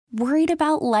Worried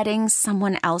about letting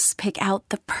someone else pick out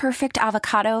the perfect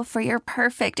avocado for your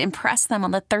perfect impress them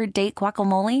on the third date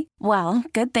guacamole? Well,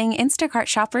 good thing Instacart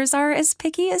shoppers are as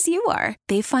picky as you are.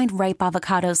 They find ripe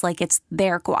avocados like it's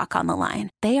their guac on the line.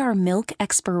 They are milk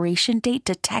expiration date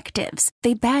detectives.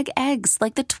 They bag eggs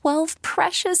like the 12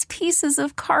 precious pieces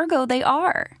of cargo they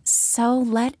are. So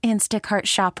let Instacart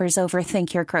shoppers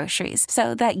overthink your groceries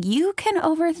so that you can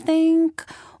overthink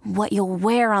what you'll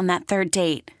wear on that third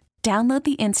date. Download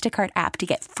the Instacart app to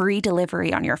get free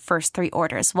delivery on your first 3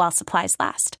 orders while supplies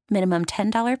last. Minimum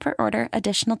 $10 per order.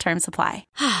 Additional terms apply.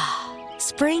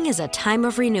 Spring is a time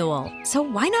of renewal, so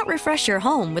why not refresh your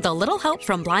home with a little help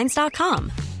from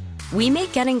Blinds.com? We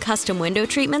make getting custom window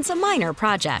treatments a minor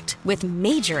project with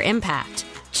major impact.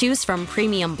 Choose from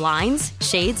premium blinds,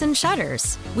 shades, and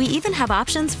shutters. We even have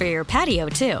options for your patio,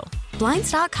 too.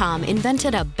 Blinds.com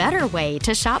invented a better way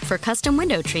to shop for custom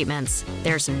window treatments.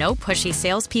 There's no pushy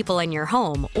salespeople in your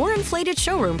home or inflated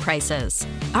showroom prices.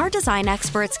 Our design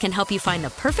experts can help you find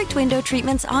the perfect window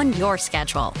treatments on your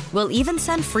schedule. We'll even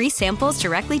send free samples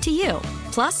directly to you.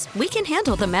 Plus, we can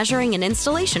handle the measuring and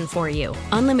installation for you.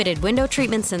 Unlimited window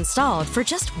treatments installed for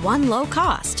just one low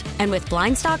cost. And with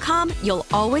Blinds.com, you'll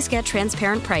always get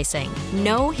transparent pricing.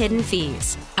 No hidden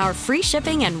fees. Our free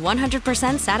shipping and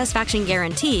 100% satisfaction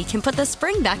guarantee can put the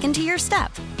spring back into your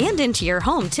step and into your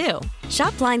home, too.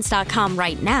 Shop Blinds.com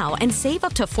right now and save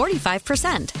up to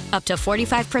 45%. Up to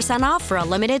 45% off for a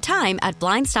limited time at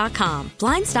Blinds.com.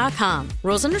 Blinds.com.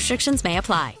 Rules and restrictions may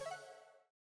apply.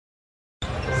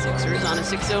 Sixers on a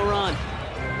 6-0 run.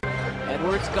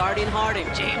 Edwards guarding Harden.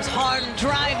 James Harden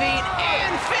driving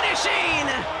and finishing.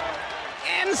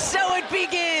 And so it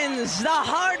begins. The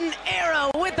Harden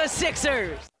era with the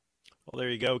Sixers. Well,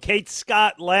 there you go. Kate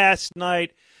Scott last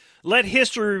night let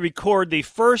history record the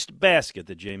first basket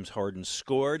that James Harden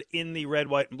scored in the red,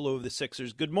 white, and blue of the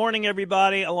Sixers. Good morning,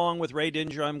 everybody. Along with Ray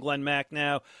Dinger, I'm Glenn Mack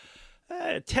now.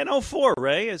 10:04,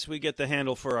 Ray, as we get the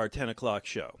handle for our 10 o'clock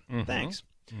show. Mm-hmm. Thanks.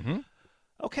 Mm-hmm.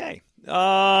 Okay.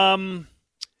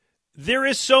 There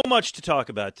is so much to talk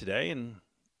about today, and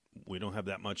we don't have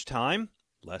that much time.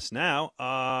 Less now.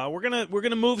 We're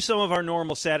gonna move some of our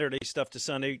normal Saturday stuff to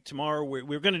Sunday. Tomorrow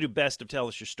we're gonna do best of Tell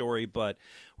Us Your Story, but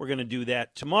we're gonna do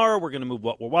that tomorrow. We're gonna move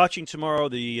what we're watching tomorrow.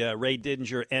 The Ray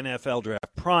Didinger NFL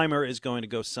Draft Primer is going to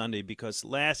go Sunday because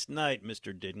last night,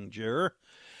 Mr. Didinger,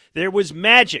 there was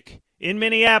magic in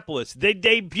Minneapolis. They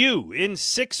debut in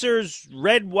Sixers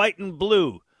red, white, and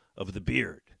blue of the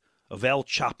beard of El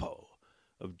Chapo,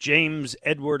 of James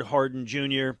Edward Harden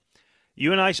Jr.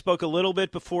 You and I spoke a little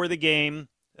bit before the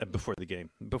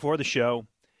show,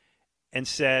 and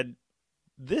said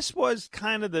this was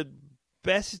kind of the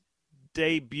best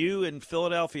debut in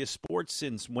Philadelphia sports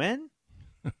since when?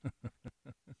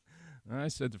 I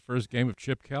said the first game of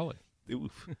Chip Kelly.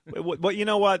 Well, you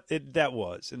know what? That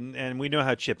was, and we know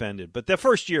how Chip ended. But the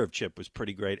first year of Chip was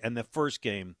pretty great, and the first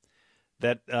game,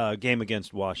 that game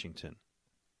against Washington,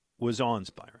 was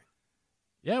awe-inspiring.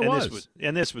 Yeah, it was.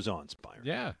 This was awe-inspiring.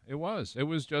 Yeah, it was. It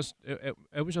was just a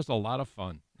lot of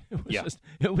fun.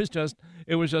 It was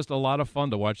just a lot of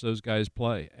fun to watch those guys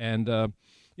play. And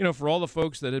for all the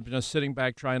folks that had been just sitting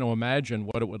back trying to imagine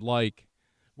what it would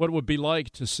be like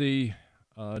to see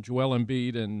Joel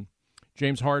Embiid and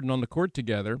James Harden on the court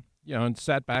together, and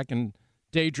sat back and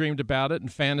daydreamed about it and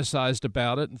fantasized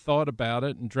about it and thought about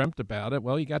it and dreamt about it.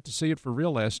 Well, you got to see it for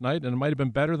real last night, and it might have been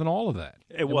better than all of that.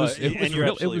 It was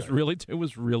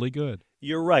really good.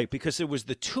 You're right, because it was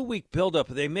the 2-week buildup.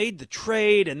 They made the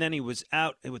trade, and then he was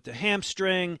out with the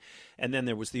hamstring, and then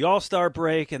there was the All-Star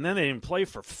break, and then they didn't play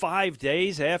for 5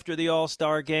 days after the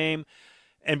All-Star game.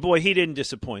 And, boy, he didn't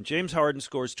disappoint. James Harden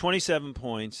scores 27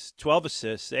 points, 12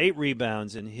 assists, 8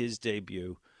 rebounds in his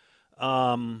debut.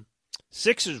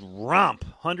 Sixers romp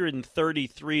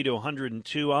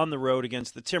 133-102 on the road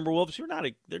against the Timberwolves. They're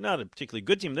not a particularly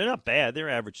good team. They're not bad. They're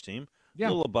an average team, a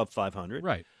little above 500.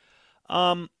 Right.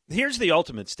 Here's the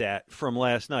ultimate stat from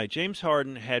last night. James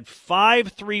Harden had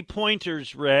 5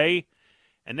 3-pointers, Ray,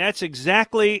 and that's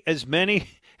exactly as many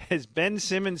as Ben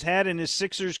Simmons had in his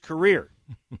Sixers career.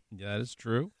 Yeah, that is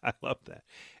true. I love that.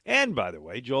 And, by the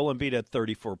way, Joel Embiid had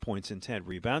 34 points and 10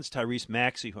 rebounds. Tyrese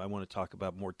Maxey, who I want to talk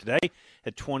about more today,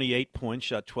 had 28 points,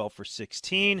 shot 12 for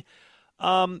 16.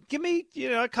 Give me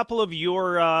a couple of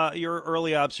your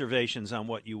early observations on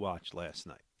what you watched last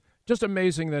night. Just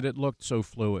amazing that it looked so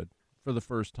fluid for the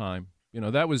first time.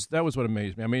 That was what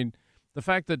amazed me. I mean, the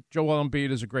fact that Joel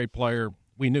Embiid is a great player,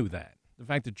 we knew that. The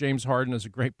fact that James Harden is a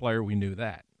great player, we knew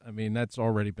that. I mean, that's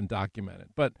already been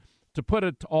documented. But to put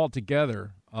it all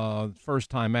together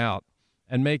first time out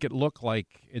and make it look like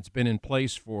it's been in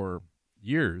place for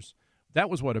years That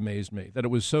was what amazed me, that it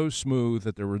was so smooth,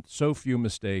 that there were so few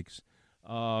mistakes.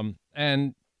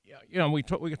 And,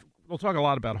 we'll talk a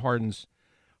lot about Harden's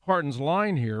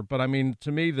line here, but, I mean,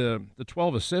 to me, the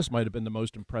 12 assists might have been the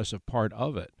most impressive part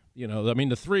of it.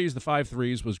 The 5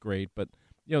 threes was great, but,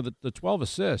 the 12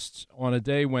 assists on a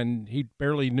day when he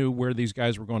barely knew where these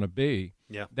guys were going to be,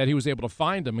 that he was able to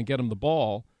find them and get them the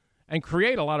ball and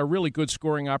create a lot of really good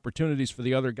scoring opportunities for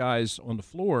the other guys on the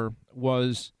floor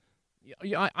was –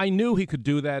 I knew he could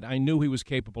do that. I knew he was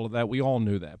capable of that. We all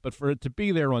knew that. But for it to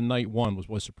be there on night one was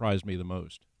what surprised me the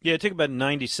most. Yeah, it took about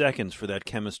 90 seconds for that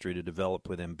chemistry to develop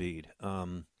with Embiid.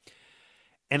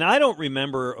 And I don't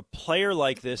remember a player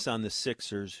like this on the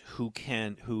Sixers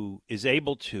who is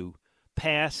able to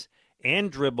pass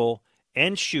and dribble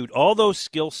and shoot all those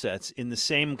skill sets in the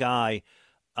same guy.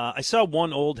 I saw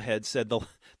one old head said the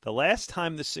last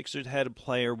time the Sixers had a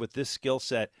player with this skill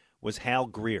set was Hal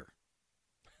Greer.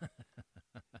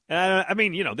 I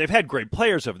mean, they've had great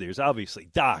players over the years, obviously.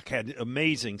 Doc had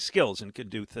amazing skills and could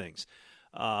do things.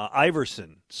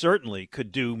 Iverson certainly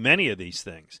could do many of these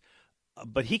things.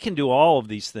 But he can do all of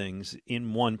these things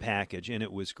in one package, and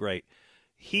it was great.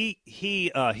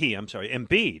 Embiid,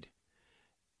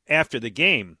 after the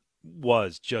game,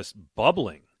 was just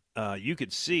bubbling. You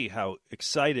could see how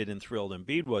excited and thrilled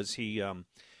Embiid was.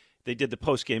 They did the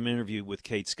post-game interview with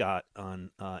Kate Scott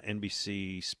on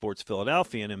NBC Sports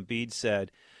Philadelphia, and Embiid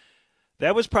said,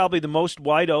 "That was probably the most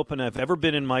wide open I've ever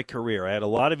been in my career. I had a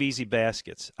lot of easy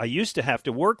baskets. I used to have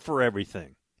to work for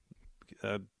everything."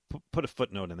 Put a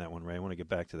footnote in that one, Ray. I want to get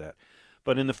back to that.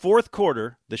 But in the fourth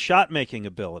quarter, the shot-making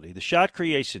ability, the shot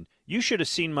creation, you should have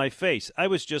seen my face. I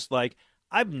was just like,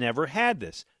 I've never had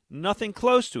this. Nothing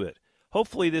close to it.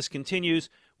 Hopefully this continues.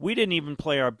 We didn't even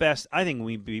play our best. I think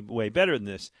we'd be way better than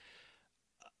this.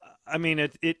 I mean,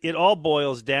 it all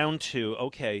boils down to,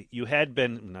 okay, you had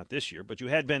not this year, but you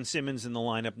had Ben Simmons in the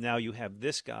lineup. Now you have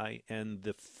this guy, and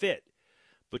the fit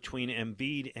between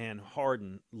Embiid and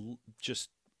Harden, just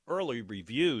early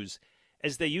reviews,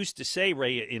 as they used to say,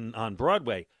 Ray, on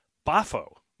Broadway,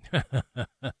 boffo.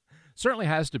 Certainly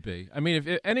has to be. I mean,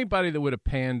 if anybody that would have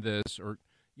panned this or,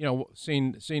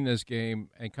 seen this game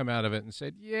and come out of it and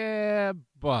said, yeah,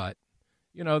 but,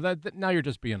 that now you're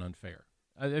just being unfair.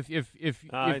 If you're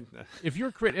I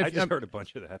just heard a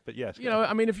bunch of that, but yes.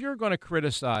 I mean, if you're going to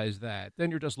criticize that,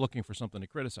 then you're just looking for something to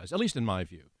criticize, at least in my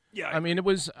view. Yeah. I mean, it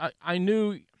was I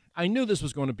knew this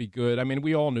was going to be good. I mean,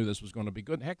 we all knew this was going to be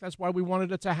good. Heck, that's why we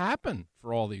wanted it to happen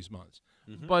for all these months.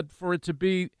 Mm-hmm. But for it to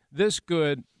be this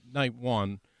good night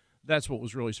one, that's what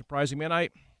was really surprising me. And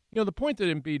the point that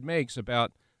Embiid makes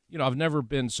about, I've never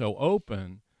been so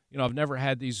open. I've never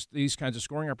had these kinds of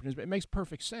scoring opportunities. But it makes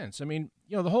perfect sense. I mean,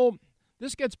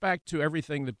 this gets back to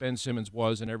everything that Ben Simmons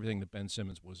was and everything that Ben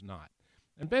Simmons was not.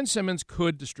 And Ben Simmons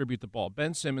could distribute the ball.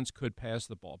 Ben Simmons could pass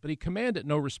the ball. But he commanded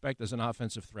no respect as an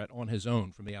offensive threat on his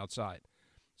own from the outside.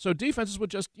 So defenses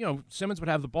would just, Simmons would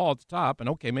have the ball at the top, and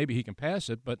okay, maybe he can pass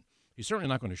it, but he's certainly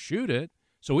not going to shoot it.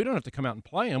 So we don't have to come out and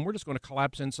play him. We're just going to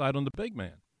collapse inside on the big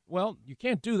man. Well, you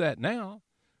can't do that now.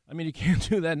 I mean, you can't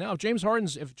do that now. If James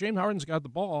Harden's got the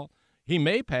ball, he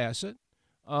may pass it.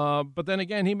 But then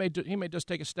again, he may just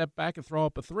take a step back and throw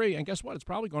up a three, and guess what? It's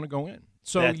probably going to go in.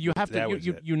 So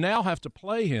you now have to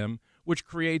play him, which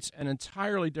creates an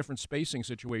entirely different spacing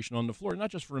situation on the floor, not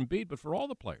just for Embiid, but for all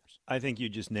the players. I think you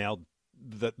just nailed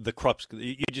the crux.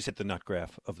 You just hit the nut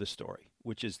graph of the story,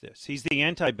 which is this: he's the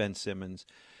anti-Ben Simmons,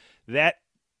 that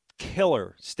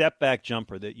killer step-back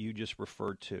jumper that you just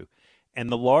referred to, and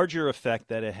the larger effect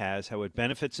that it has, how it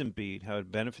benefits Embiid, how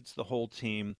it benefits the whole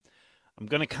team. I'm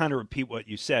going to kind of repeat what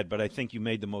you said, but I think you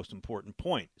made the most important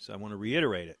point, so I want to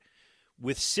reiterate it.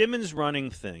 With Simmons running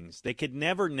things, they could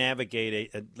never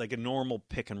navigate like a normal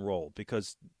pick and roll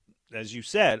because, as you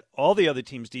said, all the other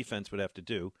team's defense would have to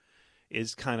do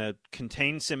is kind of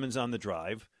contain Simmons on the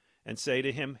drive and say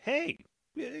to him, hey,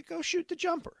 go shoot the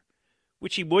jumper,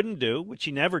 which he wouldn't do, which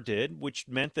he never did, which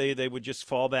meant they would just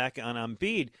fall back on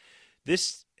Embiid.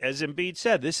 This, as Embiid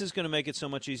said, this is going to make it so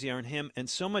much easier on him and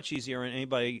so much easier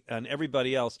on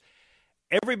everybody else.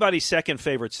 Everybody's second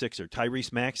favorite Sixer,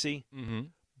 Tyrese Maxey. Mm-hmm.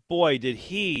 Boy, did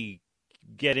he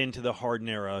get into the Harden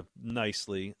era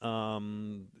nicely.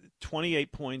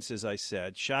 28 points, as I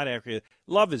said. Shot accurate.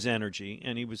 Love his energy,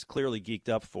 and he was clearly geeked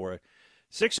up for it.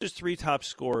 Sixers' three top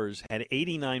scorers had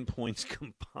 89 points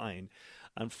combined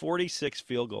on 46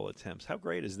 field goal attempts. How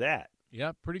great is that?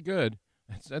 Yeah, pretty good.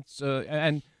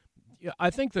 And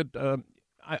I think that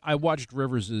I watched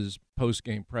Rivers'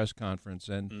 post-game press conference,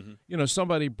 and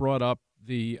somebody brought up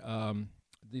the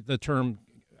term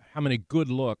how many good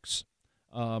looks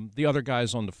the other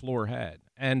guys on the floor had,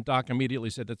 and Doc immediately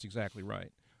said that's exactly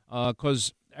right.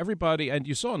 Because everybody, and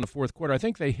you saw in the fourth quarter, I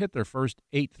think they hit their first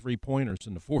 8 3-pointers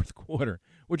in the fourth quarter,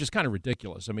 which is kind of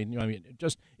ridiculous. I mean,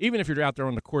 just even if you're out there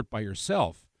on the court by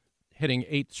yourself, hitting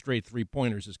 8 straight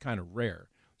 3-pointers is kind of rare.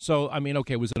 So, I mean,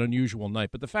 okay, it was an unusual night.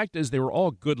 But the fact is they were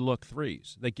all good-look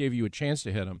threes. They gave you a chance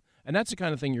to hit them. And that's the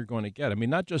kind of thing you're going to get. I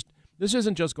mean, this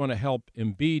isn't just going to help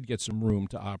Embiid get some room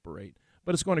to operate,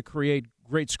 but it's going to create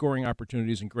great scoring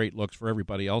opportunities and great looks for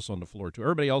everybody else on the floor, too.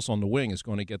 Everybody else on the wing is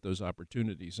going to get those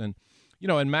opportunities. And,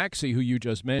 and Maxey, who you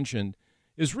just mentioned,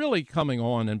 is really coming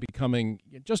on and becoming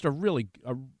just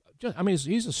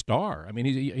he's a star. I mean,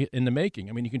 he's in the making.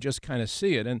 I mean, you can just kind of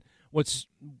see it. And what's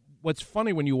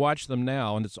funny when you watch them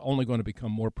now, and it's only going to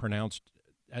become more pronounced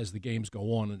as the games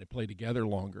go on and they play together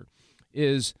longer,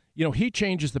 is, he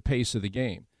changes the pace of the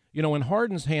game. When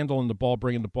Harden's handling the ball,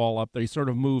 bringing the ball up, they sort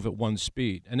of move at one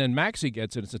speed. And then Maxey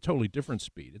gets it, it's a totally different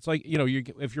speed. It's like,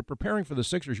 if you're preparing for the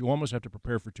Sixers, you almost have to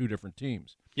prepare for two different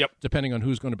teams. Yep. Depending on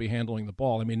who's going to be handling the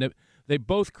ball. I mean, they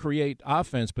both create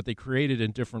offense, but they create it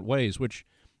in different ways, which,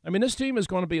 I mean, this team is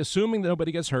going to be, assuming that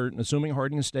nobody gets hurt and assuming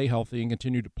Harden can stay healthy and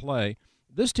continue to play,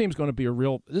 this team's going to be a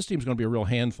real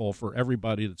handful for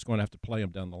everybody that's going to have to play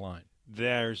them down the line.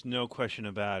 There's no question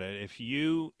about it. If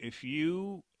you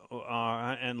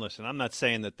are, and listen, I'm not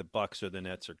saying that the Bucks or the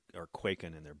Nets are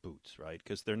quaking in their boots, right?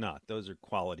 Because they're not. Those are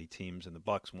quality teams, and the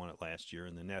Bucks won it last year,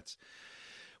 and the Nets,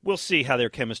 we'll see how their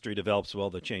chemistry develops with all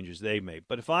the changes they made.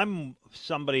 But if I'm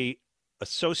somebody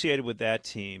associated with that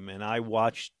team and I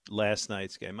watched last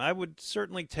night's game, I would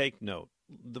certainly take note.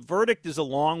 The verdict is a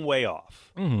long way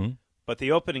off, but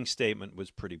the opening statement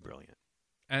was pretty brilliant.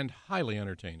 And highly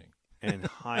entertaining. And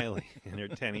highly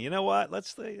entertaining. You know what?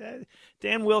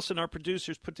 Dan Wilson, our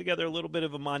producers, put together a little bit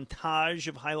of a montage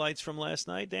of highlights from last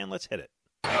night. Dan, let's hit it.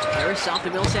 Harris off the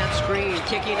Millsap screen,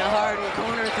 kicking to Harden,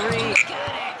 corner three,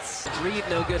 got it! Reed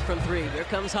no good from three, here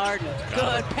comes Harden.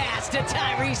 Good pass to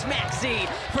Tyrese Maxey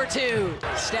for two.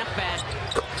 Step back,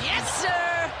 yes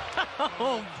sir!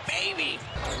 Oh baby!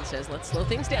 Harden says let's slow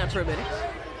things down for a minute.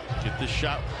 Get the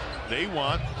shot they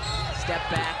want. Step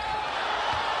back.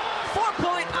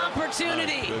 4-point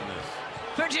opportunity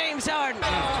for James Harden.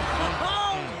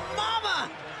 Oh, mama!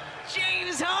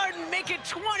 James Harden make it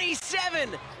 27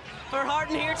 for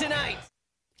Harden here tonight.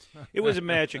 It was a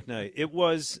magic night. It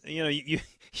was, you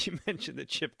mentioned the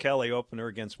Chip Kelly opener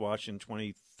against Washington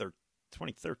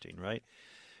 2013, right?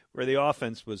 Where the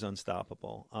offense was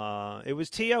unstoppable. It was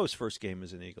T.O.'s first game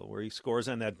as an Eagle, where he scores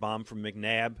on that bomb from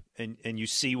McNabb, and you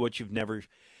see what you've never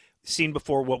seen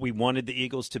before, what we wanted the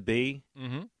Eagles to be.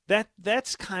 Mm-hmm.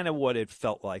 That's kind of what it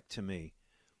felt like to me.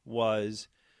 Was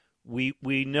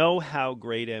we know how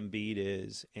great Embiid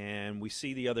is, and we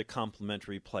see the other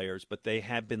complementary players, but they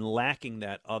have been lacking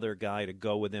that other guy to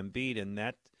go with Embiid, and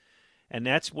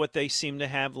that's what they seemed to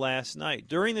have last night.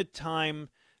 During the time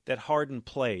that Harden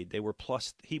played, they were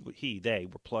plus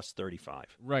 35.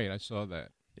 Right, I saw that.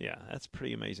 Yeah, that's a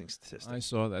pretty amazing statistic. I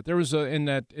saw that. There was in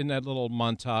that little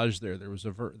montage there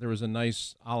was a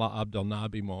nice a la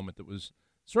Abdelnaby moment that was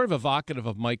sort of evocative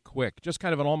of Mike Quick, just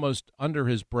kind of an almost under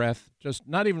his breath, just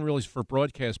not even really for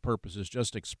broadcast purposes,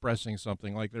 just expressing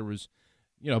something. Like there was,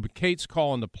 Kate's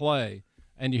calling the play,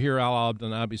 and you hear Al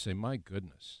Abdelnaby say, "My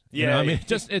goodness." Yeah, I mean,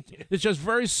 it's just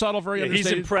very subtle, very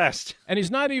understated. He's impressed, and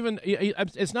he's not even.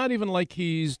 It's not even like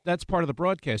that's part of the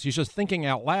broadcast. He's just thinking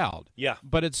out loud. Yeah,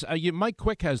 but it's Mike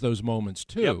Quick has those moments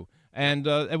too. Yep. And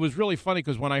it was really funny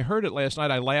because when I heard it last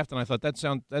night, I laughed and I thought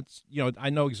I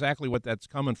know exactly what that's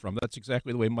coming from. That's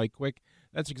exactly the way Mike Quick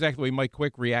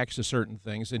reacts to certain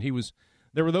things, and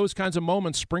there were those kinds of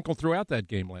moments sprinkled throughout that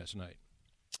game last night.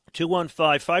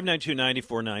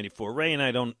 215-592-9494. Ray and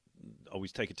I don't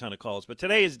always take a ton of calls, but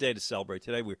today is a day to celebrate.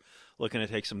 Today we're looking to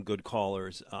take some good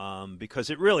callers because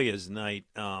it really is night.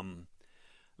 I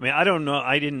mean, I don't know.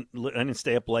 I didn't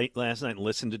stay up late last night and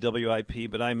listen to WIP,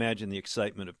 but I imagine the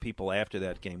excitement of people after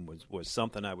that game was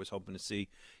something I was hoping to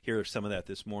hear some of that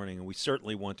this morning, and we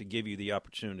certainly want to give you the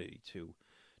opportunity to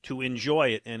enjoy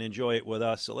it and enjoy it with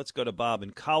us. So let's go to Bob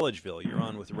in Collegeville. You're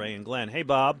on with Ray and Glenn. Hey,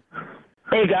 Bob.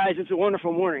 Hey, guys. It's a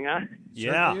wonderful morning, huh?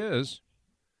 Yeah. It is.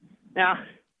 Now,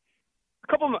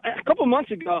 a couple months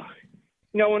ago,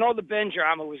 when all the Ben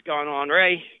drama was going on,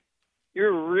 Ray, you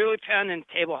were really pounding the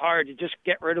table hard to just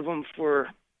get rid of them for,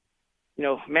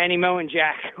 Manny, Mo, and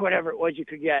Jack, whatever it was you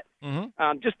could get.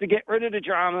 Mm-hmm. Just to get rid of the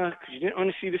drama because you didn't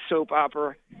want to see the soap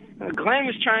opera. Glenn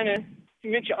was trying to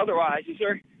convince you otherwise. Is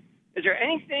there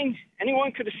anything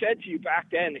anyone could have said to you back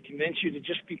then to convince you to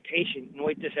just be patient and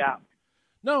wait this out?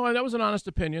 No, that was an honest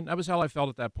opinion. That was how I felt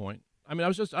at that point. I mean, I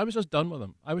was just done with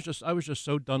him. I was just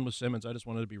so done with Simmons. I just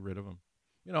wanted to be rid of him.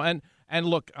 And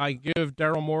look, I give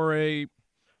Daryl Morey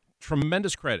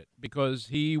tremendous credit because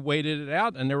he waited it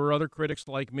out, and there were other critics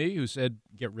like me who said,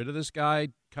 get rid of this guy,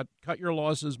 cut your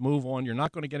losses, move on. You're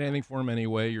not going to get anything for him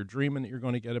anyway. You're dreaming that you're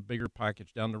going to get a bigger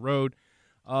package down the road.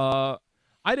 I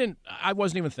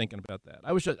wasn't even thinking about that.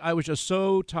 I was just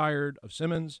so tired of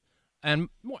Simmons, and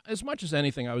as much as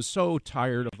anything, I was so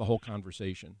tired of the whole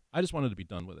conversation. I just wanted to be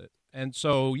done with it. And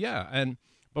so,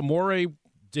 but Morey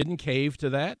didn't cave to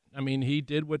that. I mean, he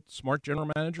did what smart general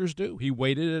managers do. He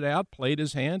waited it out, played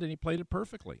his hand, and he played it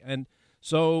perfectly. And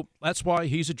so that's why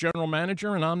he's a general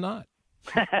manager and I'm not.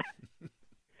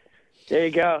 There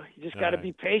you go. You just got to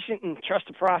be patient and trust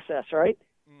the process, right?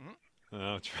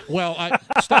 Oh, well,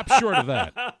 stop short of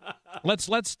that. Let's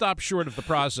stop short of the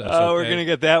process. Oh, okay? We're going to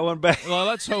get that one back. Well,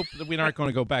 let's hope that we aren't going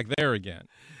to go back there again.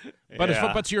 But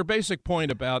but to your basic point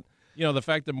about the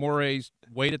fact that Morey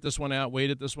waited this one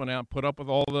out, put up with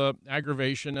all the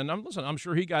aggravation, and I'm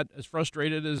sure he got as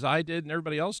frustrated as I did and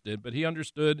everybody else did, but he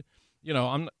understood. If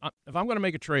I'm going to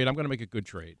make a trade, I'm going to make a good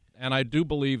trade, and I do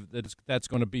believe that that's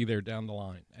going to be there down the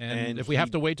line. And if we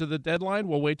have to wait to the deadline,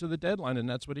 we'll wait to the deadline, and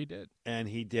that's what he did. And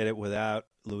he did it without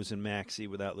losing Maxey,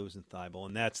 without losing Thibault,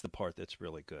 and that's the part that's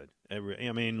really good.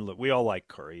 I mean, look, we all like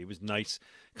Curry. He was a nice,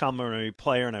 complimentary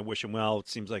player, and I wish him well. It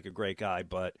seems like a great guy,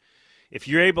 but if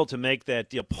you're able to make that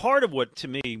deal, part of what, to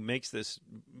me, makes this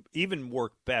even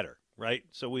work better, right?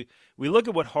 So we look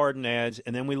at what Harden adds,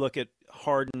 and then we look at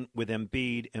Harden with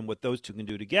Embiid and what those two can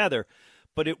do together,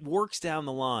 but it works down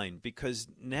the line because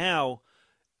now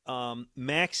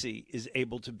Maxey is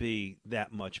able to be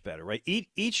that much better, right?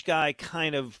 Each guy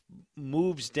kind of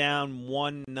moves down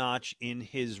one notch in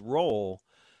his role.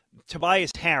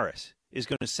 Tobias Harris is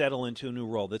going to settle into a new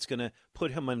role that's going to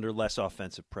put him under less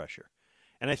offensive pressure.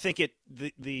 And I think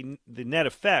the net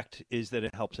effect is that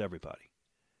it helps everybody.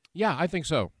 Yeah, I think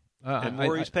so. And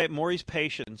Morey's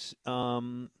patience,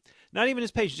 not even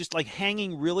his patience, just like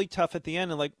hanging really tough at the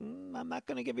end and like, I'm not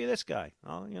going to give you this guy.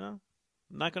 I'm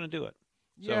not going to do it.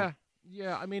 So.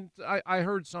 Yeah. I mean, I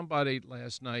heard somebody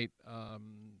last night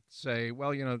say,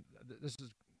 well, this is.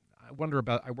 I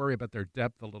worry about their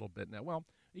depth a little bit now. Well,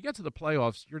 you get to the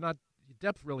playoffs,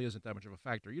 depth really isn't that much of a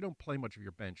factor. You don't play much of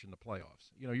your bench in the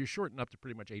playoffs. You're shortened up to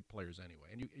pretty much 8 players anyway,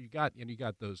 and you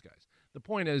got those guys. The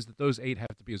point is that those 8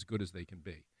 have to be as good as they can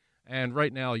be. And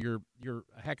right now, you're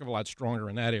a heck of a lot stronger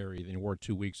in that area than you were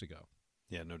 2 weeks ago.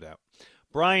 Yeah, no doubt.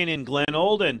 Brian in Glen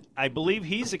Olden, I believe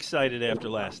he's excited after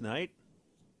last night.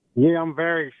 Yeah, I'm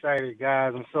very excited,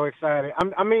 guys. I'm so excited.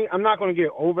 I'm not going to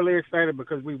get overly excited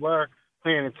because we were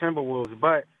playing the Timberwolves,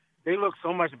 but they look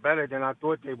so much better than I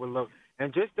thought they would look.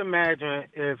 And just imagine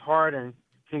if Harden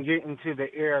can get into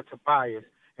the era of Tobias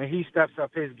and he steps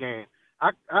up his game.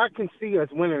 I can see us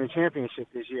winning the championship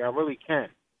this year. I really can.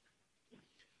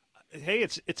 Hey,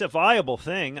 it's a viable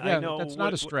thing. Yeah, I know that's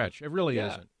not a stretch. It really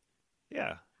isn't.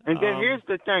 Yeah. And then here's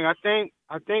the thing. I think,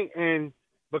 and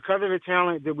because of the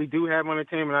talent that we do have on the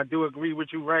team, and I do agree with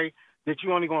you, Ray, that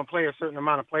you're only going to play a certain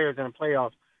amount of players in the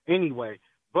playoffs anyway.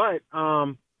 But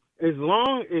as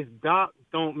long as Doc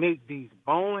don't make these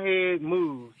bonehead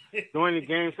moves during the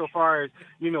game so far as,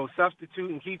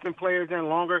 substituting, keeping players in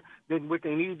longer than what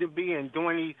they need to be and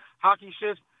doing these hockey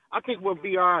shifts, I think we'll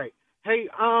be all right. Hey,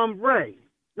 Prof.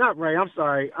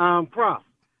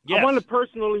 Yes. I want to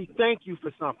personally thank you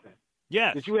for something.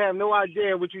 Yes. That you have no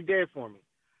idea what you did for me.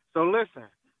 So listen,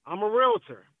 I'm a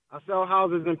realtor. I sell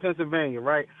houses in Pennsylvania,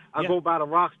 right? I go by the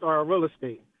rock star of real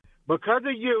estate. Because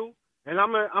of you, and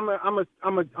I'm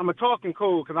a talking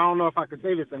code because I don't know if I can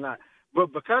say this or not.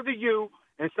 But because of you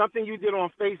and something you did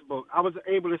on Facebook, I was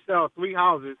able to sell 3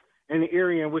 houses in the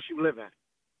area in which you live in.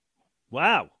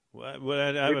 Wow. I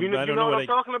don't know what I'm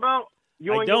talking about?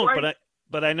 I don't,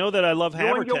 but I know that I love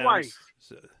Havertown. You and your wife.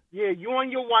 So. Yeah, you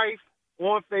and your wife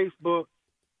on Facebook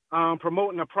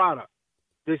promoting a product.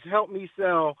 This helped me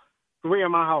sell 3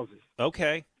 of my houses.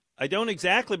 Okay. I don't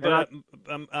exactly, but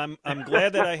I'm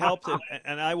glad that I helped it,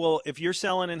 and I will. If you're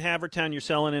selling in Havertown, you're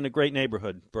selling in a great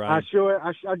neighborhood, Brian. I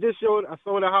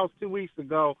sold a house 2 weeks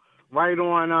ago, right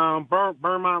on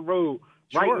Vermont Road,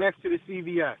 right next to the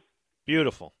CVS.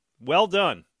 Beautiful, well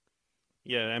done.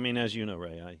 Yeah, I mean, as you know,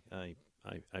 Ray, I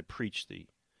preach the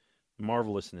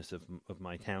marvelousness of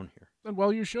my town here. And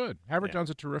well, you should.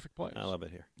 Havertown's a terrific place. I love it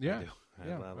here. Yeah.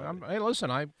 Hey,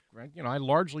 listen, I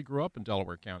largely grew up in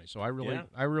Delaware County, so I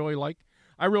really like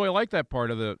that part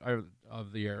of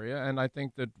the area, and I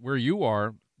think that where you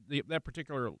are, that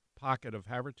particular pocket of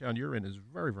Havertown you're in is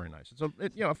very, very nice. So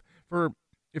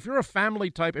if you're a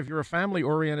family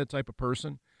oriented type of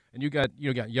person, and you got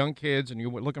young kids, and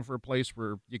you're looking for a place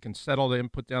where you can settle in,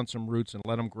 put down some roots, and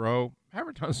let them grow,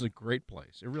 Havertown is a great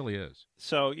place. It really is.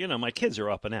 So, my kids are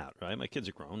up and out, right? My kids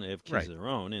are grown. They have kids of their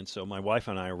own. And so my wife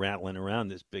and I are rattling around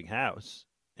this big house.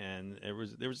 And there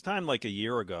was a time like a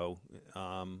year ago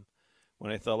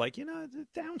when I thought,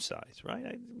 downsize, right?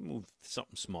 I moved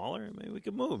something smaller. Maybe we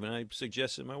could move. And I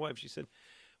suggested to my wife, she said,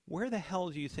 where the hell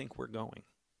do you think we're going?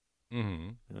 Mm-hmm.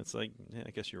 And it's like, yeah,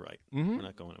 I guess you're right. Mm-hmm. We're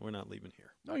not going. We're not leaving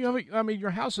here. No,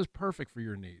 your house is perfect for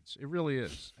your needs. It really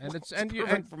is, and it's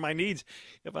perfect for my needs.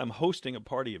 If I'm hosting a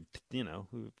party of,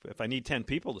 if I need 10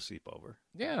 people to sleep over.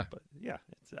 Yeah. But yeah,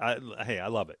 I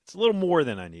love it. It's a little more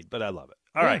than I need, but I love it.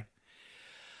 All right.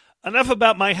 Enough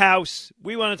about my house.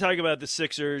 We want to talk about the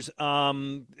Sixers.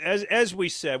 As we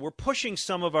said, we're pushing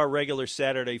some of our regular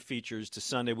Saturday features to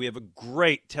Sunday. We have a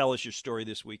great Tell Us Your Story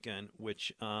this weekend,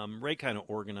 which Ray kind of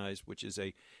organized, which is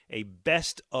a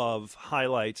best of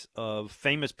highlights of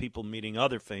famous people meeting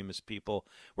other famous people.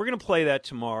 We're going to play that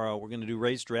tomorrow. We're going to do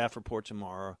Ray's Draft Report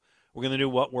tomorrow. We're going to do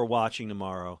What We're Watching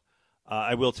tomorrow.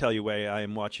 I will tell you, Ray, I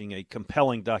am watching a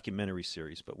compelling documentary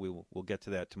series, but we'll get to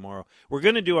that tomorrow. We're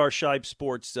going to do our Shibe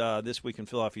Sports This Week in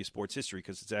Philadelphia Sports History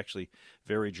because it's actually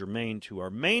very germane to our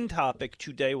main topic.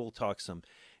 Today we'll talk some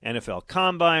NFL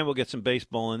Combine. We'll get some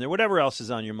baseball in there, whatever else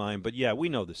is on your mind. But, yeah, we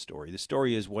know the story. The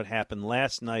story is what happened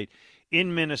last night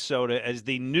in Minnesota as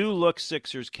the new-look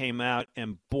Sixers came out,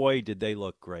 and, boy, did they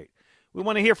look great. We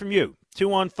want to hear from you.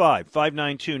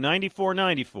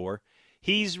 215-592-9494.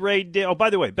 He's Ray. Oh,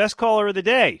 by the way, best caller of the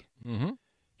day. Mm-hmm.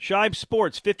 Shibe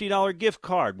Sports, $50 gift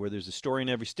card where there's a story in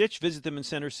every stitch. Visit them in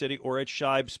Center City or at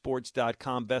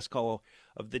shibesports.com. Best caller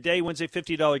of the day wins a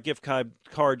 $50 gift card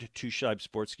to Shibe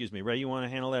Sports. Excuse me. Ray, you want to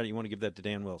handle that or you want to give that to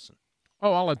Dan Wilson?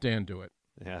 Oh, I'll let Dan do it.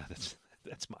 Yeah, that's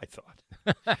my thought.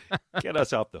 Get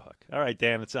us off the hook. All right,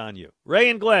 Dan, it's on you. Ray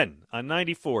and Glenn on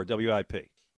 94 WIP.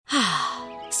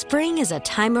 Spring is a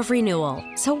time of renewal,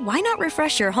 so why not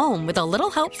refresh your home with a little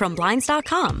help from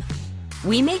Blinds.com?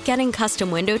 We make getting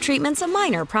custom window treatments a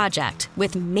minor project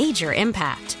with major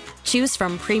impact. Choose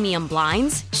from premium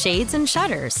blinds, shades, and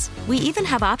shutters. We even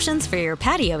have options for your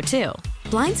patio, too.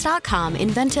 Blinds.com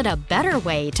invented a better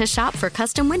way to shop for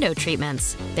custom window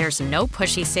treatments. There's no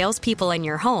pushy salespeople in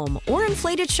your home or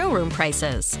inflated showroom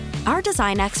prices. Our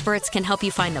design experts can help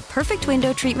you find the perfect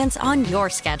window treatments on your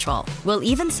schedule. We'll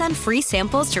even send free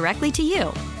samples directly to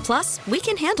you. Plus, we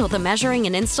can handle the measuring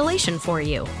and installation for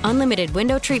you. Unlimited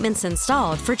window treatments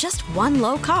installed for just one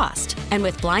low cost. And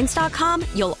with Blinds.com,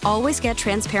 you'll always get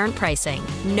transparent pricing.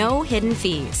 No hidden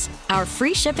fees. Our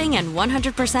free shipping and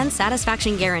 100%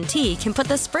 satisfaction guarantee can put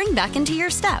the spring back into your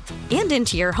step and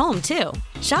into your home, too.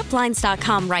 Shop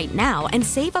Blinds.com right now and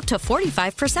save up to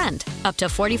 45%. Up to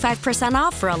 45%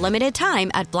 off for a limited time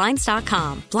at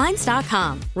Blinds.com.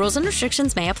 Blinds.com. Rules and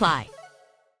restrictions may apply.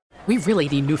 We really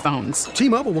need new phones.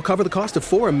 T-Mobile will cover the cost of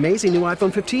 4 amazing new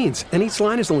iPhone 15s, and each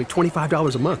line is only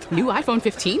 $25 a month. New iPhone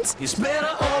 15s? It's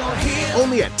better over here.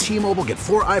 Only at T-Mobile, get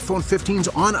 4 iPhone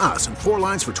 15s on us and 4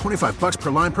 lines for $25 per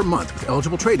line per month with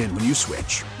eligible trade-in when you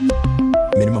switch.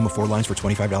 Minimum of 4 lines for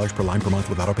 $25 per line per month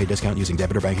with autopay discount using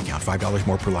debit or bank account. $5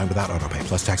 more per line without autopay,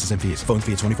 plus taxes and fees. Phone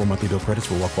fee at 24 monthly bill credits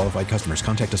for well-qualified customers.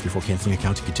 Contact us before canceling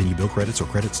account to continue bill credits or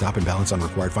credit stop and balance on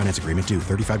required finance agreement due.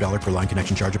 $35 per line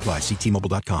connection charge applies. See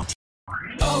T-Mobile.com.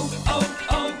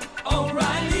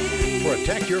 O'Reilly.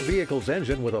 Protect your vehicle's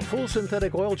engine with a full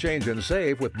synthetic oil change and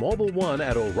save with Mobil 1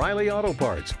 at O'Reilly Auto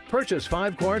Parts. Purchase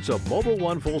 5 quarts of Mobil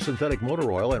 1 full synthetic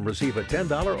motor oil and receive a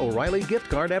 $10 O'Reilly gift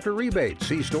card after rebate.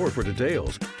 See store for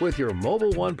details. With your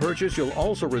Mobil 1 purchase, you'll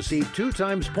also receive 2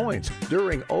 times points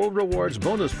during O Rewards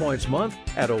Bonus Points Month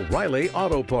at O'Reilly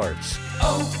Auto Parts.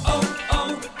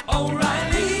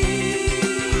 O'Reilly.